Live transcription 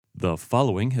The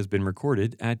following has been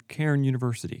recorded at Cairn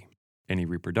University. Any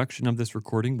reproduction of this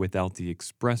recording without the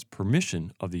express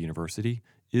permission of the university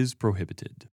is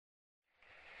prohibited.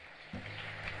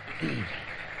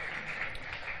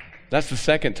 That's the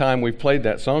second time we've played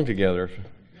that song together.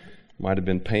 Might have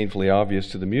been painfully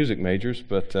obvious to the music majors,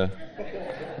 but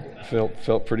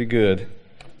felt pretty good.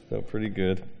 Felt pretty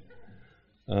good.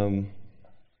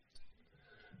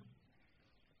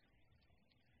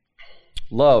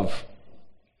 Love,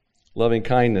 loving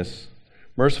kindness,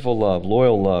 merciful love,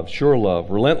 loyal love, sure love,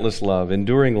 relentless love,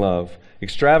 enduring love,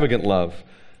 extravagant love,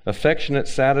 affectionate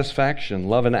satisfaction,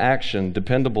 love in action,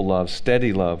 dependable love,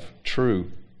 steady love, true,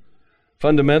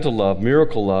 fundamental love,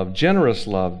 miracle love, generous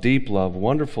love, deep love,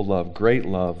 wonderful love, great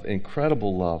love,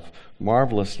 incredible love,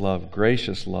 marvelous love,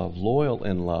 gracious love, loyal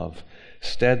in love,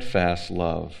 steadfast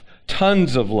love,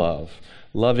 tons of love,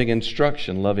 loving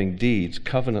instruction, loving deeds,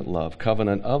 covenant love,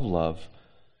 covenant of love,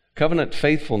 covenant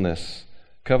faithfulness,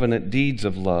 covenant deeds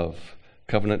of love,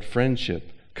 covenant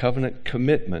friendship, covenant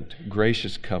commitment,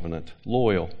 gracious covenant,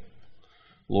 loyalty,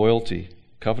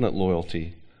 covenant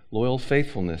loyalty, loyal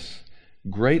faithfulness,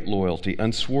 great loyalty,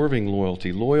 unswerving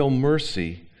loyalty, loyal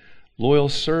mercy, loyal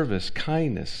service,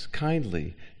 kindness,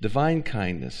 kindly, divine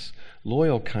kindness,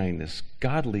 loyal kindness,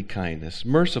 godly kindness,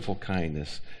 merciful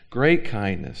kindness, great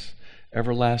kindness,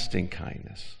 everlasting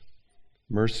kindness,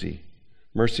 mercy,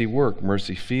 mercy work,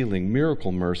 mercy feeling,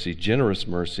 miracle mercy, generous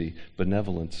mercy,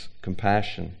 benevolence,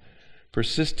 compassion,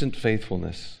 persistent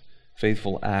faithfulness,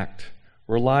 faithful act,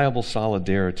 reliable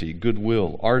solidarity,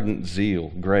 goodwill, ardent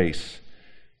zeal, grace,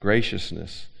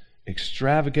 graciousness,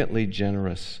 extravagantly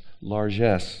generous,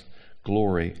 largesse,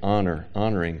 glory, honor,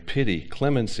 honoring, pity,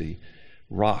 clemency,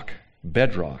 rock,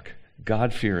 bedrock,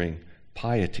 God-fearing,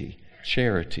 piety,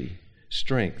 charity,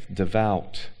 strength,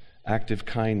 devout, active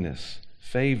kindness,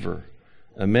 favor,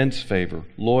 immense favor,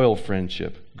 loyal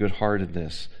friendship,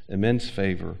 good-heartedness, immense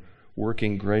favor,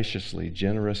 working graciously,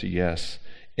 generous yes,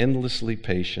 endlessly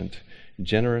patient,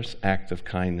 generous act of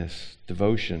kindness,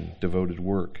 devotion, devoted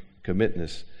work,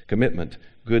 commitment,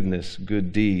 goodness,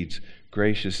 good deeds,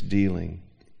 gracious dealing.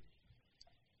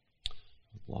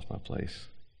 Lost my place.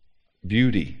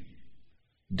 Beauty,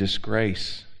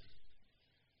 disgrace,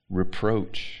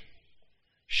 reproach,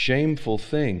 shameful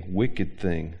thing, wicked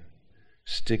thing,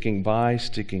 sticking by,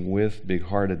 sticking with,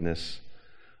 big-heartedness,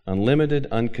 unlimited,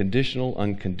 unconditional,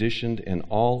 unconditioned, and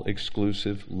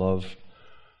all-exclusive love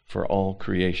for all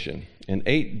creation. In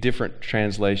 8 different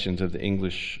translations of the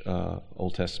English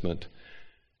Old Testament,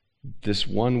 this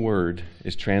one word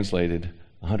is translated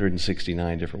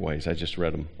 169 different ways. I just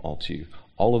read them all to you.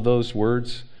 All of those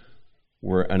words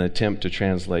were an attempt to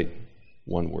translate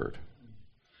one word.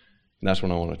 And that's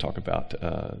what I want to talk about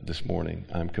this morning.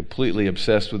 I'm completely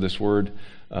obsessed with this word.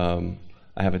 I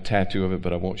have a tattoo of it,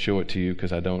 but I won't show it to you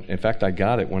because I don't. In fact, I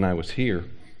got it when I was here.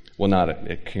 Well, not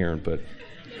at Cairn, but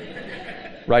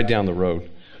right down the road.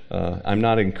 I'm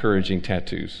not encouraging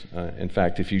tattoos. In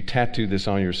fact, if you tattoo this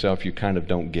on yourself, you kind of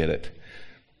don't get it.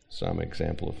 So I'm an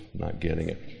example of not getting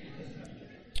it.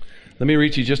 Let me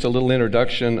read you just a little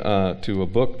introduction to a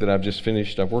book that I've just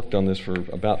finished. I've worked on this for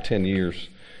about 10 years.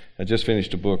 I just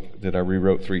finished a book that I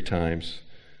rewrote 3 times.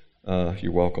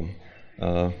 You're welcome.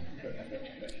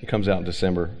 It comes out in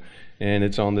December, and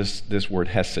it's on this word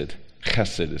hesed.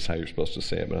 Chesed is how you're supposed to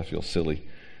say it, but I feel silly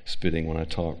spitting when I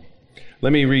talk.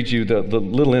 Let me read you the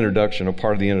little introduction, or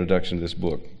part of the introduction to this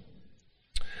book.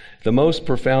 The most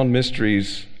profound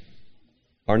mysteries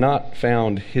are not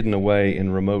found hidden away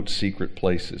in remote secret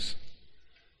places.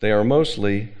 They are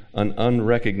mostly an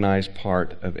unrecognized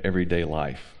part of everyday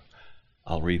life.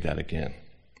 I'll read that again.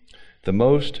 The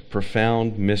most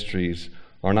profound mysteries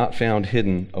are not found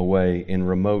hidden away in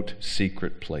remote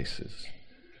secret places.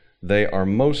 They are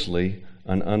mostly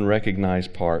an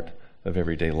unrecognized part of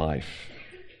everyday life.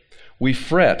 We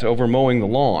fret over mowing the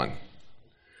lawn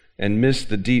and miss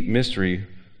the deep mystery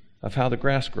of how the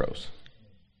grass grows.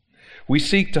 We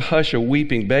seek to hush a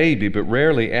weeping baby, but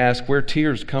rarely ask where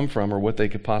tears come from or what they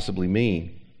could possibly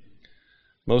mean.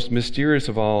 Most mysterious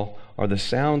of all are the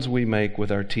sounds we make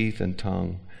with our teeth and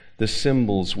tongue, the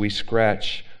symbols we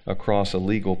scratch across a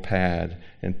legal pad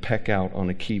and peck out on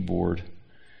a keyboard.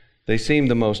 They seem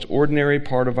the most ordinary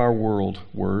part of our world,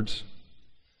 words,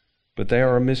 but they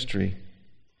are a mystery.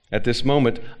 At this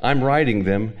moment, I'm writing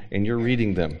them and you're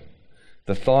reading them.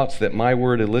 The thoughts that my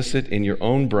word elicit in your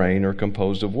own brain are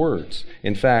composed of words.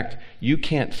 In fact, you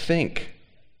can't think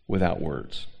without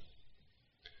words.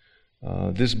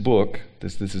 This book,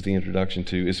 this is the introduction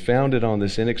to, is founded on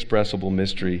this inexpressible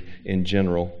mystery in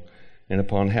general, and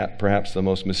upon perhaps the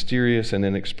most mysterious and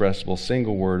inexpressible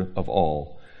single word of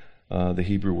all, the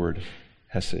Hebrew word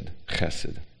hesed,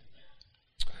 chesed.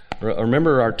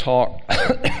 Remember our talk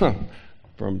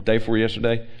from day 4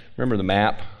 yesterday? Remember the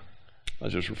map? I'll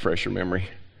just refresh your memory.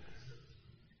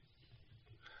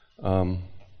 That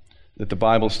the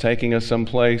Bible's taking us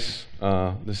someplace.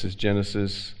 This is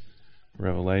Genesis,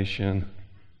 Revelation,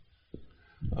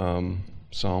 Job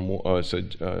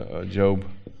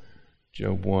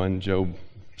 1, Job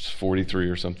 43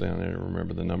 or something. I don't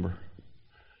remember the number.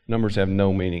 Numbers have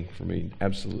no meaning for me,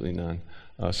 absolutely none.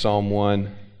 Psalm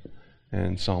 1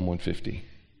 and Psalm 150.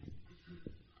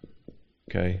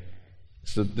 Okay,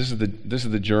 so this is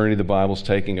the journey the Bible's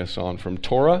taking us on, from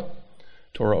Torah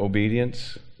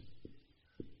obedience,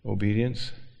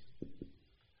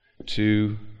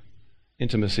 to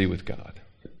intimacy with God,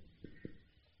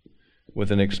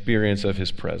 with an experience of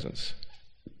His presence.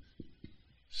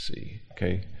 See,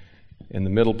 okay, in the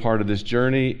middle part of this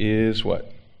journey is what?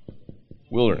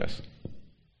 Wilderness.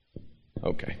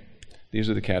 Okay, these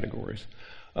are the categories.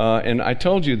 And I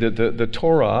told you that the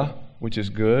Torah, which is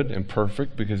good and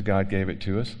perfect because God gave it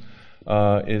to us,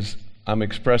 I'm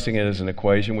expressing it as an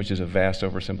equation, which is a vast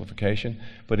oversimplification.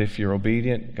 But if you're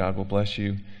obedient, God will bless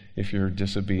you. If you're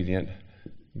disobedient,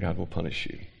 God will punish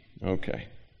you. Okay.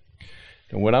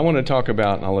 And what I want to talk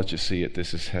about, and I'll let you see it,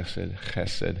 this is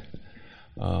Chesed.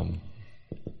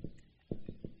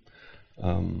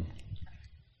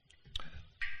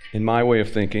 In my way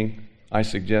of thinking, I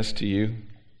suggest to you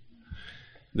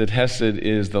that Hesed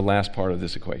is the last part of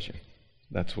this equation.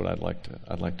 That's what I'd like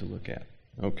to look at.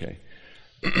 Okay.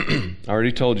 I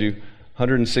already told you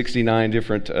 169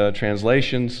 different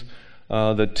translations.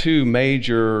 The two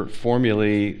major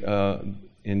formulae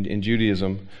in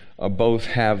Judaism both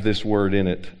have this word in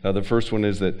it. The first one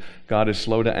is that God is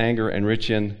slow to anger and rich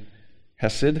in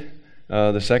Hesed.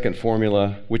 The second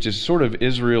formula, which is sort of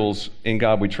Israel's "in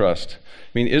God we trust."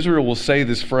 I mean, Israel will say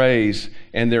this phrase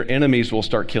and their enemies will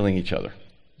start killing each other.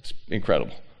 It's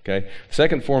incredible. Okay. The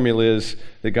second formula is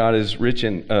that God is rich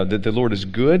in, that the Lord is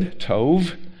good,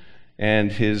 Tov,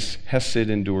 and His Hesed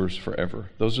endures forever.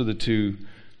 Those are the two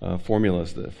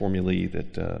formulae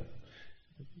that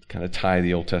kind of tie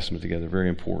the Old Testament together. Very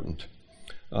important.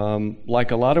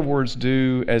 Like a lot of words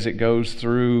do as it goes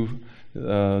through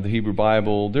the Hebrew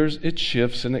Bible, it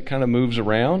shifts and it kind of moves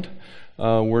around.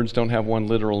 Words don't have one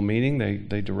literal meaning.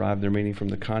 They derive their meaning from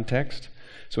the context.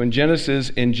 So in Genesis,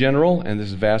 in general, and this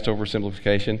is vast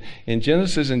oversimplification, in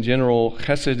Genesis in general,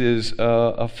 Chesed is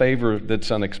a favor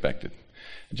that's unexpected.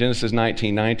 Genesis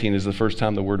 19:19 is the first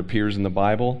time the word appears in the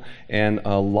Bible, and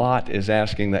Lot is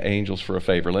asking the angels for a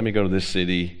favor. Let me go to this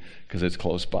city because it's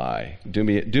close by. Do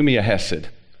me a Hesed.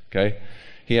 Okay?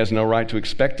 He has no right to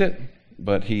expect it,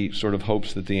 but he sort of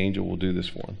hopes that the angel will do this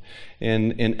for him.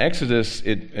 In Exodus,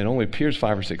 it only appears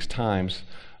 5 or 6 times.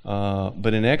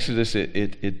 But in Exodus,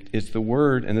 it's the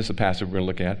word, and this is a passage we're going to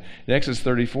look at. In Exodus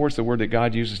 34, it's the word that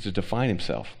God uses to define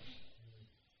Himself.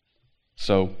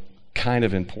 So, kind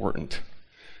of important.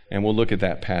 And we'll look at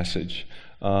that passage.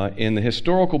 In the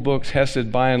historical books,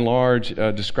 Hesed, by and large,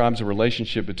 describes a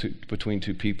relationship between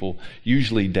two people,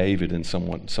 usually David and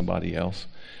somebody else.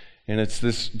 And it's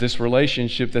this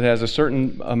relationship that has a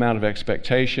certain amount of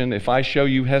expectation. If I show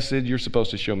you Hesed, you're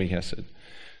supposed to show me Hesed.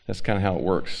 That's kind of how it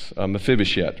works.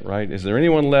 Mephibosheth, right? Is there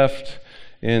anyone left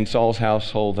in Saul's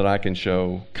household that I can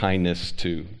show kindness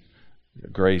to,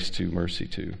 grace to, mercy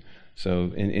to?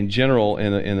 So in general,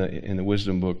 in the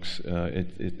wisdom books,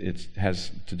 it has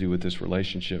to do with this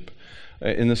relationship.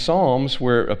 In the Psalms,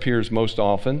 where it appears most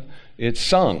often, it's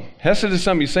sung. Hesed is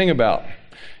something you sing about.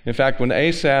 In fact, when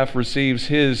Asaph receives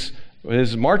his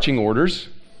marching orders,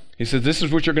 he says, this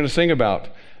is what you're going to sing about.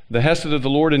 The Hesed of the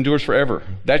Lord endures forever.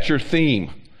 That's your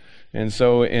theme. And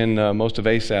so in most of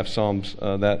Asaph's Psalms,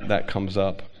 that comes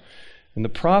up. In the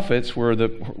prophets, where the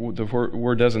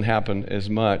word doesn't happen as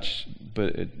much,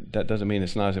 but that doesn't mean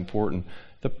it's not as important.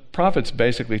 The prophets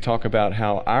basically talk about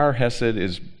how our Hesed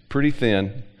is pretty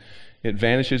thin. It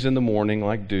vanishes in the morning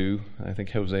like dew. I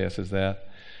think Hosea says that.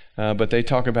 But they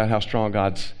talk about how strong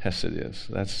God's Hesed is.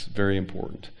 That's very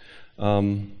important.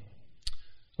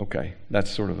 Okay,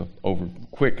 that's sort of a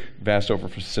quick, vast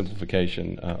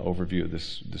oversimplification overview of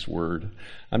this word.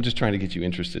 I'm just trying to get you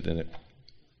interested in it.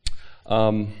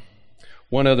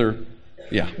 One other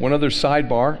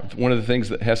sidebar. One of the things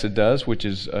that Hesed does, which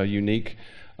is unique,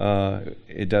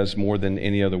 it does more than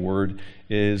any other word,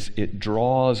 is it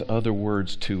draws other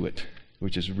words to it,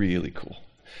 which is really cool.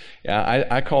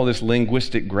 I call this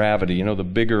linguistic gravity. The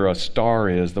bigger a star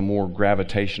is, the more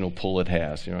gravitational pull it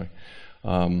has.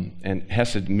 And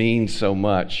Hesed means so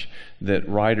much that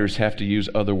writers have to use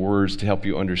other words to help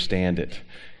you understand it.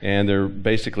 And there are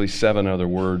basically 7 other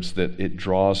words that it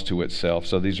draws to itself.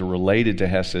 So these are related to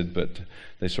Hesed, but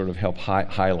they sort of help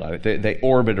highlight it. They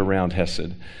orbit around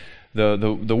Hesed.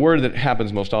 The word that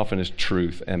happens most often is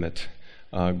truth, emet.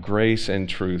 Grace and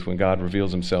truth. When God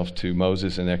reveals himself to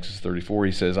Moses in Exodus 34,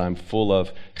 he says, I'm full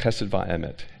of chesed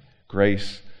va'emet,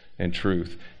 grace and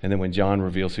truth. And then when John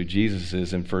reveals who Jesus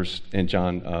is in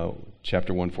John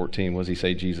chapter 1:14, what does he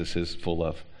say Jesus is full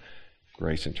of?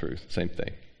 Grace and truth. Same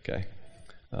thing, okay?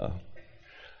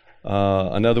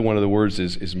 Another one of the words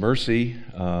is mercy,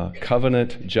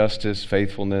 covenant, justice,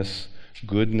 faithfulness,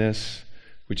 goodness,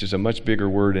 which is a much bigger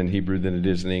word in Hebrew than it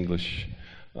is in English.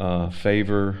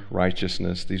 Favor,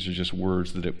 righteousness. These are just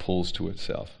words that it pulls to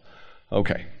itself.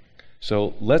 Okay,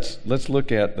 so let's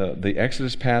look at the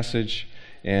Exodus passage,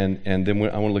 and then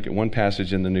I want to look at one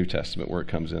passage in the New Testament where it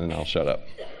comes in, and I'll shut up.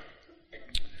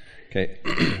 Okay,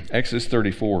 Exodus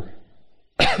 34.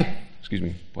 Excuse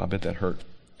me. Well, I bet that hurt.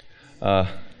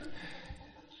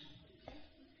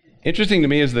 Interesting to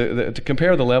me is to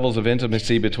compare the levels of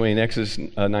intimacy between Exodus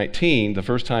 19, the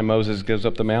first time Moses goes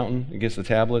up the mountain and gets the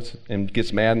tablets and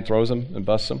gets mad and throws them and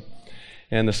busts them,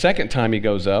 and the second time he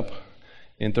goes up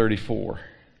in 34.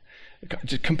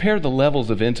 Just compare the levels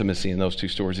of intimacy in those two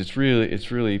stories. It's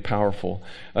really powerful.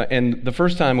 And the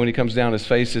first time when he comes down, his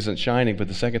face isn't shining, but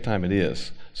the second time it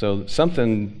is. So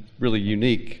something really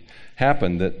unique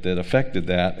happened that affected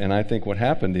that, and I think what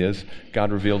happened is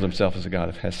God revealed himself as a God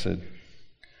of Hesed.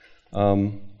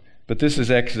 But this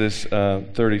is Exodus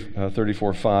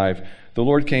 34:5. The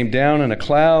Lord came down in a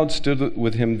cloud, stood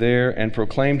with him there, and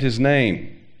proclaimed his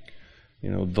name.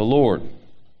 The Lord.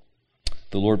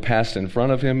 The Lord passed in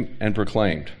front of him and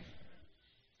proclaimed,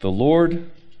 the Lord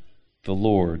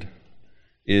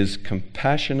is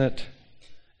compassionate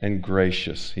and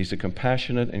gracious. He's a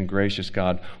compassionate and gracious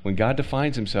God. When God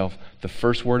defines himself, the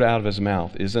first word out of his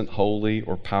mouth isn't holy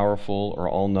or powerful or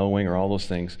all-knowing or all those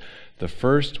things. The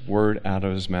first word out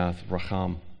of his mouth,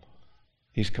 Raham.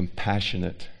 He's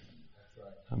compassionate.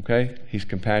 Okay? He's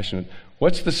compassionate.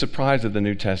 What's the surprise of the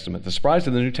New Testament? The surprise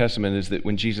of the New Testament is that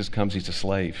when Jesus comes, he's a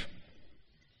slave.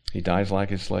 He dies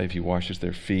like a slave. He washes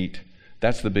their feet.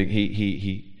 That's the big.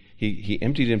 He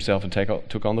emptied himself and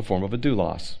took on the form of a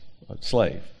doulos, a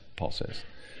slave. Paul says.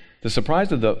 The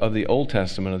surprise of the Old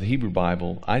Testament, of the Hebrew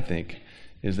Bible, I think,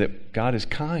 is that God is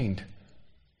kind.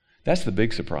 That's the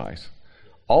big surprise.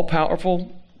 All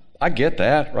powerful. I get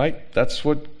that, right? That's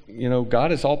what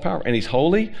God is all powerful, and he's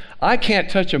holy. I can't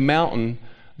touch a mountain,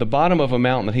 the bottom of a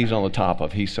mountain that he's on the top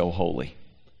of. He's so holy.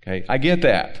 Okay, I get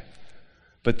that.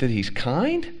 But that he's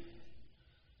kind?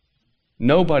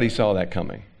 Nobody saw that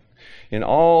coming. In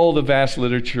all the vast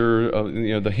literature of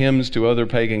the hymns to other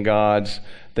pagan gods,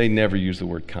 they never use the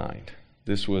word kind.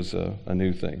 This was a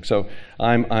new thing. So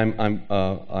I'm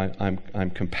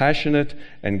compassionate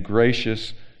and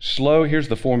gracious, slow. Here's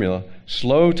the formula: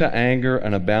 slow to anger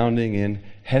and abounding in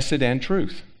hesed and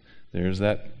truth. There's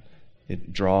that.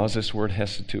 It draws this word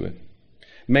hesed to it.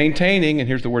 Maintaining, and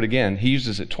here's the word again, he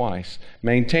uses it twice,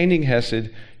 maintaining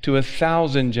hesed to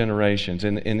 1,000 generations.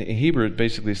 In Hebrew, it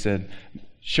basically said,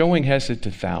 showing hesed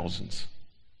to thousands.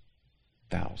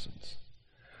 Thousands.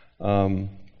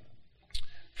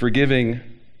 Forgiving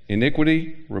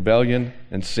iniquity, rebellion,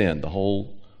 and sin, the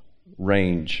whole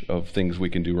range of things we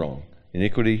can do wrong.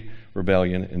 Iniquity,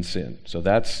 rebellion, and sin. So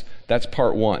that's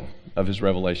part one of his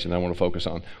revelation that I want to focus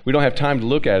on. We don't have time to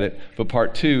look at it, but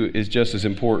part two is just as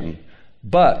important.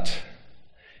 But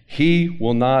he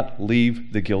will not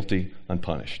leave the guilty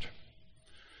unpunished.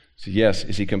 So yes,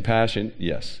 is he compassionate?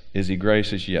 Yes. Is he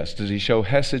gracious? Yes. Does he show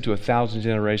hesed to 1,000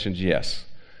 generations? Yes.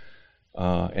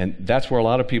 And that's where a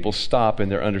lot of people stop in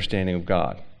their understanding of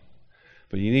God.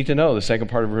 But you need to know the second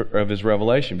part of his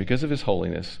revelation, because of his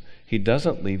holiness, he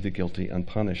doesn't leave the guilty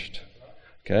unpunished.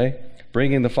 Okay?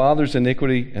 Bringing the father's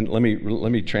iniquity, and let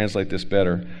me translate this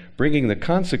better. Bringing the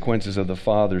consequences of the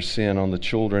father's sin on the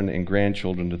children and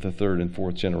grandchildren to the third and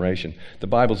fourth generation. The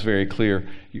Bible's very clear.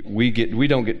 We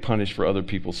don't get punished for other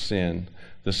people's sin.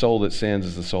 The soul that sins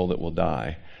is the soul that will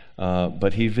die.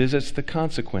 But he visits the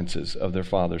consequences of their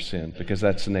father's sin, because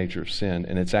that's the nature of sin,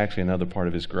 and it's actually another part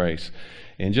of his grace.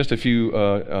 In just a few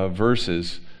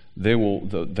verses, they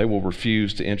will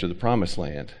refuse to enter the promised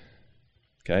land.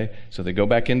 Okay, so they go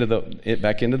back into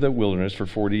the wilderness for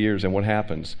 40 years, and what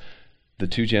happens? The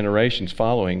 2 generations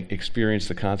following experience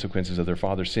the consequences of their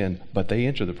father's sin, but they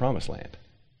enter the promised land.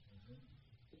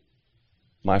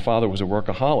 My father was a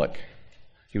workaholic.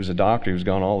 He was a doctor. He was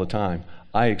gone all the time.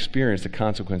 I experienced the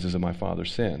consequences of my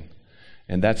father's sin,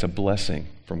 and that's a blessing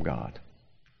from God.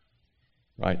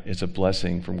 right? It's a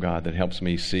blessing from God that helps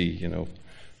me see,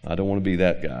 I don't want to be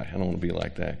that guy. I don't want to be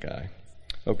like that guy.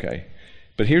 Okay.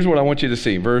 But here's what I want you to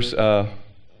see. Verse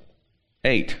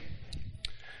 8.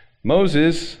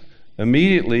 Moses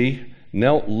immediately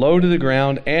knelt low to the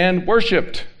ground and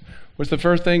worshipped. What's the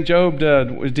first thing Job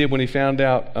did when he found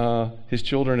out his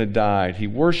children had died? He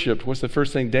worshipped. What's the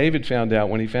first thing David found out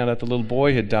when he found out the little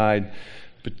boy had died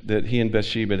that he and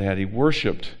Bathsheba had? He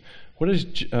worshipped. What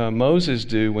does Moses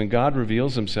do when God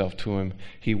reveals himself to him?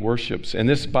 He worships. And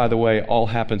this, by the way, all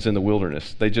happens in the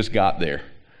wilderness. They just got there.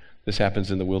 This happens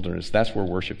in the wilderness. That's where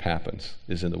worship happens,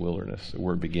 is in the wilderness,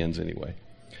 where it begins anyway.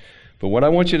 But what I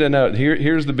want you to know,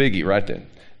 here's the biggie right there.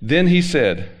 Then he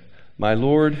said, "My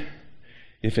Lord,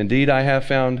 if indeed I have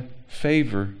found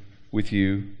favor with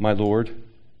you, my Lord,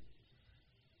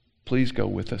 please go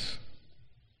with us."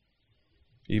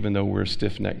 Even though we're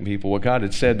stiff-necked people. What God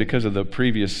had said, because of the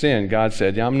previous sin, God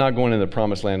said, I'm not going into the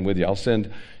promised land with you. I'll send,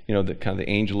 the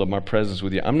angel of my presence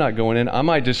with you. I'm not going in. I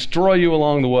might destroy you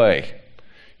along the way.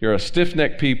 You're a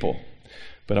stiff-necked people.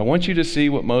 But I want you to see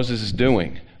what Moses is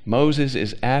doing. Moses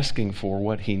is asking for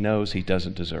what he knows he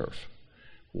doesn't deserve.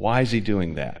 Why is he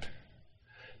doing that?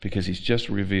 Because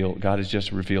God has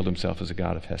just revealed himself as a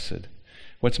God of Hesed.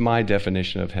 What's my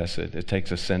definition of Hesed? It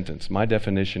takes a sentence. My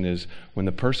definition is when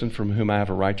the person from whom I have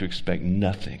a right to expect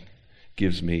nothing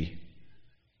gives me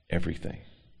everything.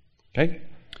 Okay?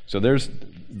 So there's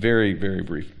very, very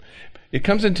brief. It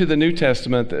comes into the New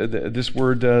Testament. This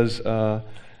word does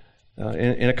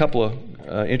in a couple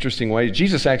of interesting ways.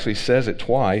 Jesus actually says it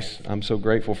twice. I'm so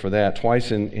grateful for that.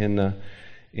 Twice in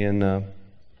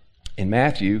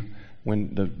Matthew,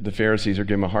 when the Pharisees are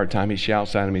giving him a hard time, he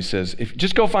shouts at him. He says,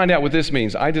 just go find out what this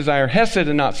means. I desire Hesed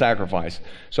and not sacrifice.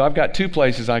 So I've got two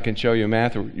places I can show you in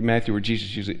Matthew where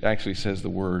Jesus actually says the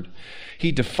word.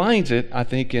 He defines it, I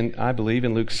believe,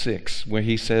 in Luke 6, where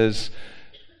he says,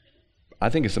 I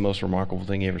think it's the most remarkable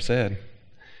thing he ever said.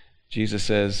 Jesus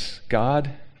says,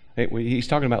 he's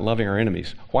talking about loving our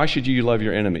enemies. Why should you love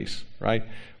your enemies, right?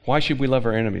 Why should we love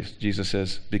our enemies? Jesus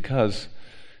says, because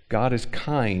God is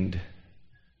kind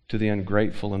to the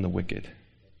ungrateful and the wicked.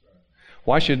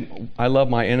 Why should I love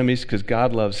my enemies? Because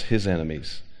God loves his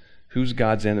enemies. Who's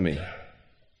God's enemy?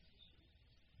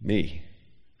 Me.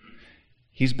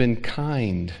 He's been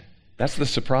kind. That's the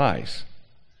surprise.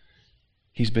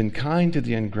 He's been kind to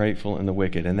the ungrateful and the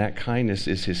wicked, and that kindness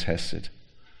is his Hesed.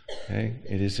 Okay?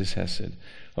 It is his Hesed.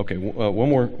 Okay, one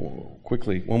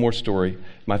more story.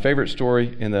 My favorite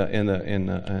story in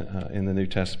the New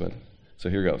Testament. So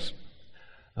here goes.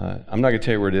 I'm not going to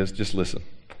tell you where it is. Just listen.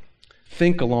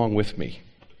 Think along with me.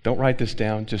 Don't write this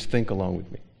down. Just think along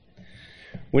with me.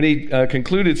 When he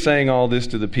concluded saying all this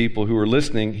to the people who were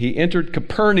listening, he entered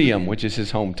Capernaum, which is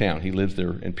his hometown. He lives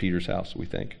there in Peter's house, we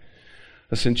think.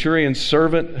 A centurion's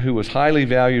servant who was highly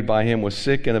valued by him was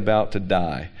sick and about to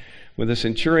die. When the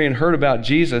centurion heard about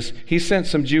Jesus, he sent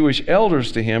some Jewish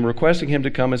elders to him, requesting him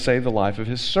to come and save the life of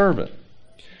his servant.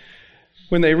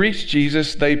 When they reached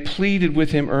Jesus, they pleaded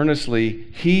with him earnestly,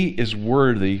 "He is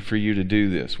worthy for you to do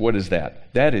this." What is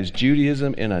that? That is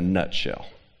Judaism in a nutshell.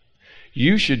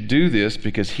 You should do this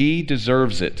because he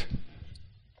deserves it.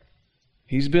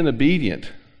 He's been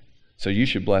obedient, so you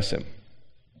should bless him.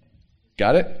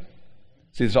 Got it?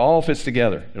 See, this all fits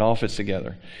together. It all fits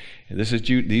together. And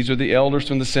these are the elders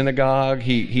from the synagogue.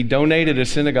 He donated a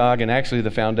synagogue, and actually the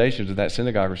foundations of that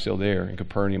synagogue are still there in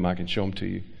Capernaum. I can show them to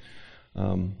you.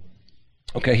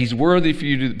 Okay, he's worthy for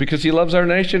you because he loves our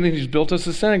nation and he's built us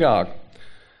a synagogue.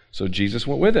 So Jesus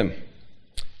went with him.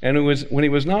 And when he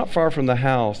was not far from the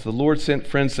house, the Lord sent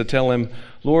friends to tell him,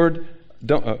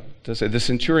 the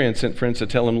centurion sent friends to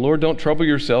tell him, "Lord, don't trouble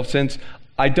yourself since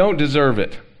I don't deserve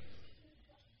it.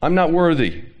 I'm not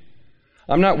worthy.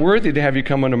 I'm not worthy to have you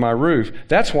come under my roof.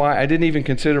 That's why I didn't even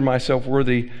consider myself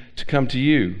worthy to come to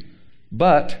you.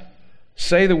 But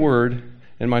say the word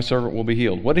and my servant will be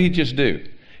healed." What did he just do?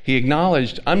 He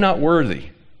acknowledged, I'm not worthy,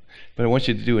 but I want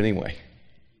you to do it anyway.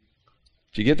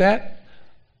 Do you get that?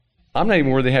 I'm not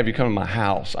even worthy to have you come to my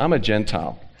house. I'm a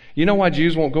Gentile. You know why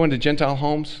Jews won't go into Gentile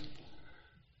homes?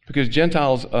 Because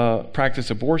Gentiles practice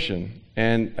abortion,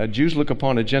 and Jews look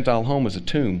upon a Gentile home as a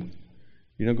tomb.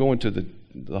 You don't go into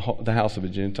the house of a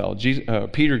Gentile.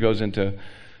 Peter goes into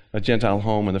a Gentile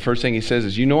home, and the first thing he says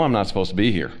is, I'm not supposed to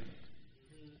be here.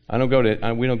 We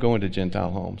don't go into Gentile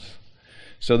homes.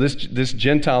 So this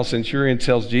Gentile centurion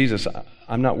tells Jesus,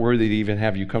 I'm not worthy to even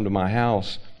have you come to my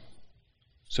house,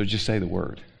 so just say the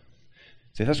word.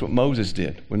 See, that's what Moses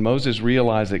did. When Moses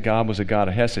realized that God was a God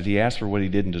of Hesed, he asked for what he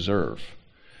didn't deserve.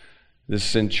 This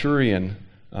centurion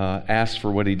asked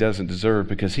for what he doesn't deserve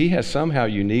because he has somehow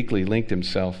uniquely linked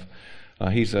himself.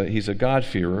 He's a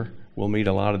God-fearer, We'll meet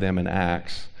a lot of them in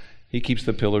Acts. He keeps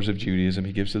the pillars of Judaism.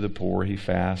 He gives to the poor. He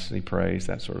fasts and he prays,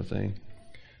 that sort of thing.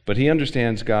 But he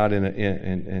understands God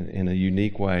in a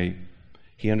unique way.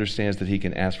 He understands that he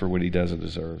can ask for what he doesn't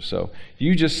deserve. So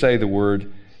you just say the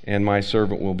word, and my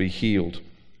servant will be healed.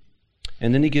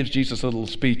 And then he gives Jesus a little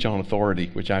speech on authority,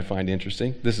 which I find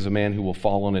interesting. This is a man who will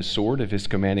fall on his sword if his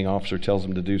commanding officer tells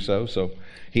him to do so. So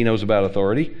he knows about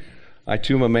authority. I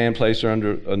too am a man placed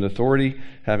under an authority,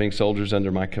 having soldiers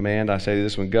under my command. I say to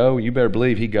this one, go, you better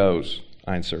believe he goes.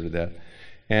 I inserted that.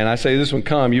 And I say to this one,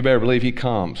 come, you better believe he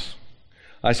comes.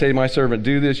 I say to my servant,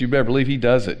 do this, you better believe he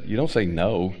does it. You don't say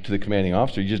no to the commanding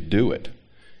officer, you just do it.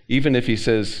 Even if he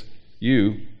says,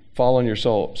 you fall on your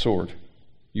sword.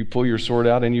 You pull your sword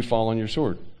out and you fall on your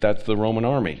sword. That's the Roman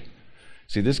army.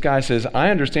 See, this guy says, I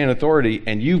understand authority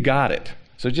and you've got it.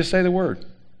 So just say the word.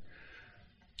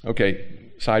 Okay,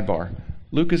 sidebar.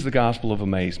 Luke is the gospel of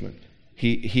amazement.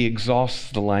 He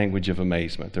exhausts the language of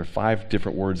amazement. There are 5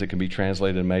 different words that can be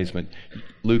translated amazement.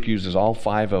 Luke uses all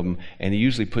 5 of them, and he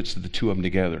usually puts the 2 of them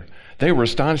together. They were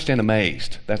astonished and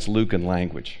amazed. That's Lucan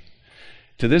language.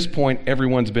 To this point,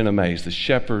 everyone's been amazed. The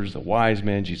shepherds, the wise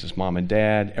men, Jesus' mom and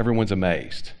dad, everyone's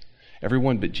amazed.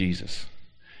 Everyone but Jesus.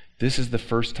 This is the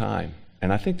first time,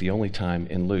 and I think the only time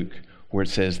in Luke, where it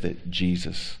says that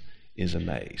Jesus is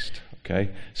amazed. Okay?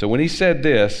 So when he said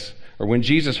this, or when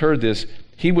Jesus heard this,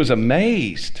 he was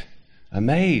amazed.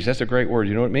 Amazed, that's a great word.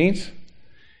 You know what it means?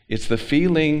 It's the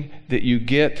feeling that you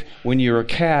get when you're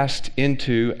cast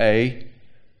into a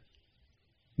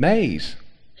maze.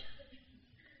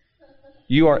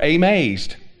 You are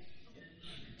amazed.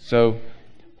 So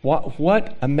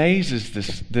what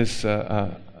amazes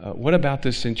what about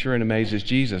this centurion amazes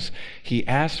Jesus? He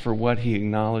asks for what he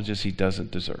acknowledges he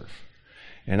doesn't deserve.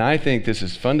 And I think this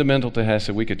is fundamental to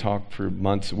Hesed. We could talk for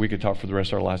months, we could talk for the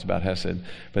rest of our lives about Hesed,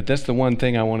 but that's the one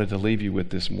thing I wanted to leave you with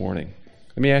this morning.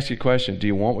 Let me ask you a question. Do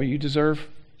you want what you deserve?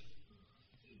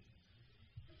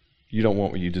 You don't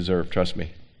want what you deserve, trust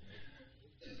me.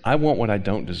 I want what I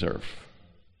don't deserve.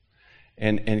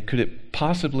 And could it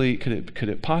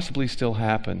possibly still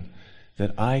happen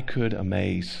that I could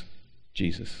amaze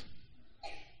Jesus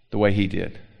the way he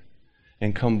did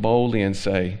and come boldly and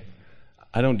say,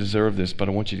 I don't deserve this, but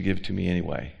I want you to give it to me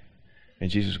anyway. And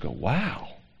Jesus would go, wow,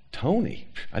 Tony,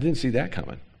 I didn't see that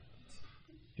coming.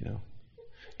 You know,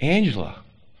 Angela,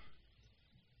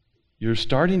 you're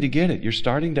starting to get it. You're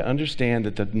starting to understand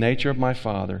that the nature of my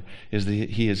Father is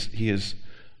he's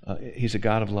a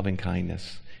God of loving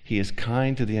kindness. He is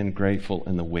kind to the ungrateful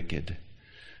and the wicked.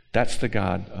 That's the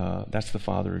God, that's the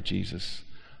Father of Jesus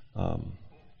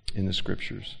in the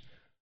Scriptures.